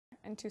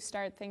And to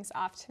start things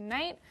off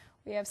tonight,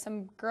 we have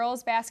some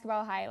girls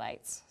basketball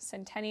highlights.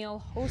 Centennial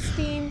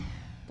hosting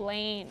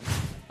Blaine.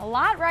 A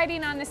lot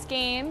riding on this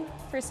game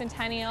for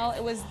Centennial.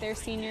 It was their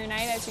senior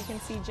night, as you can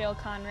see Jill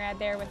Conrad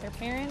there with their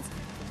parents.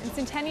 And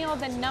Centennial,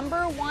 the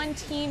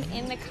 #1 team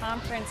in the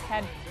conference,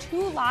 had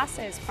 2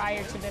 losses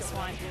prior to this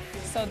one.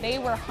 So they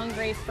were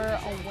hungry for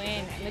a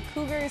win. And the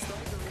Cougars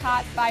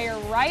caught fire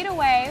right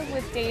away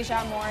with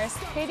Deja Morris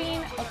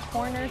hitting a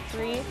corner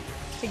 3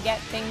 to get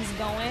things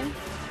going.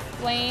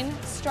 Blaine,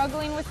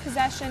 struggling with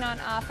possession on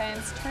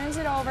offense, turns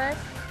it over,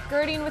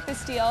 Girding with the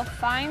steal,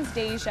 finds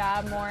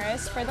Deja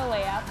Morris for the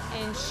layup,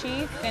 and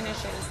she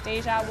finishes.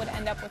 Deja would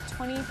end up with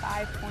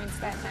 25 points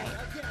that night.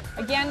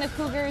 Again, the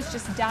Cougars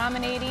just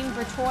dominating.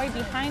 Bertoy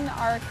behind the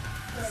arc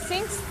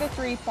sinks the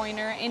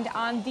three-pointer, and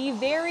on the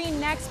very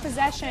next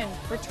possession,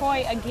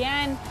 Bertoy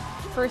again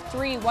for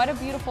 3. What a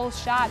beautiful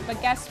shot, but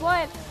guess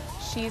what?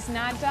 She's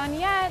not done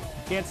yet.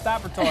 Can't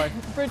stop Bertoy.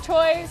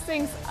 Bertoy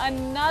sinks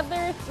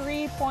another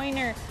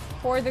three-pointer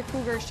for the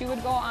Cougars. She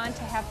would go on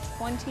to have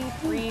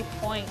 23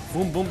 points.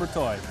 Boom, boom,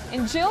 Bertoy.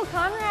 And Jill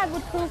Conrad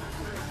would prove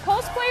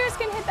post players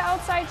can hit the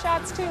outside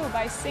shots too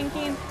by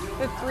sinking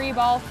the 3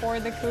 ball for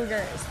the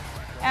Cougars.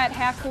 At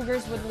half,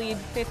 Cougars would lead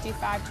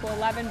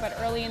 55-11, but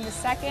early in the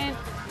second,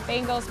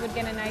 Bengals would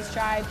get a nice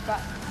drive,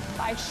 but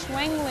by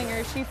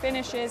Schwenglinger, she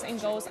finishes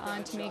and goes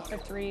on to make the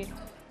free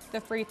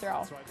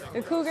throw.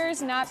 The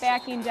Cougars not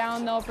backing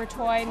down though.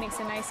 Bertoy makes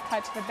a nice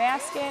cut to the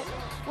basket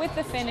with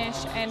the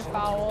finish and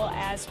foul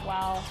as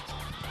well.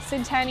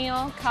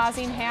 Centennial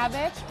causing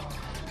havoc,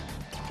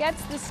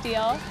 gets the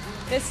steal.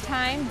 This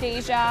time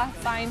Deja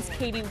finds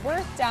Katie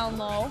Worth down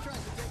low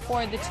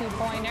for the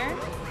 2-pointer.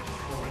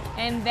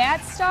 And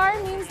that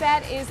star means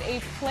that is a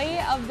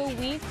Play of the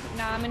Week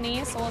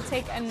nominee, so we'll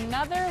take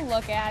another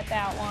look at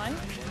that one.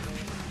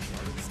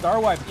 Star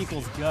wipe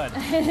equals good.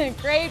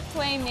 Great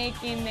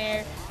playmaking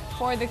there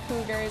for the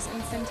Cougars,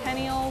 and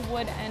Centennial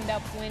would end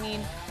up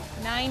winning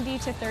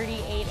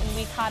 90-38, and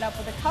we caught up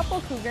with a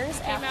couple Cougars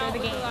after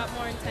the game. With a lot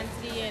more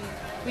intensity, and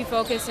we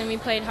focused and we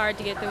played hard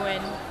to get the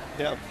win.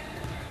 Yeah.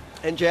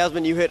 And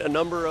Jasmine, you hit a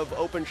number of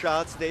open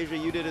shots. Deja,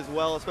 you did as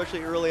well,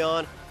 especially early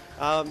on.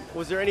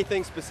 Was there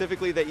anything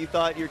specifically that you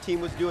thought your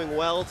team was doing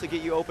well to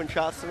get you open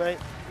shots tonight?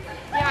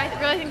 Yeah,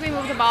 I really think we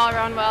moved the ball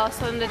around well,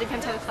 so then the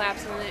defense had to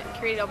collapse and it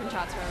created open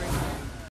shots for everyone.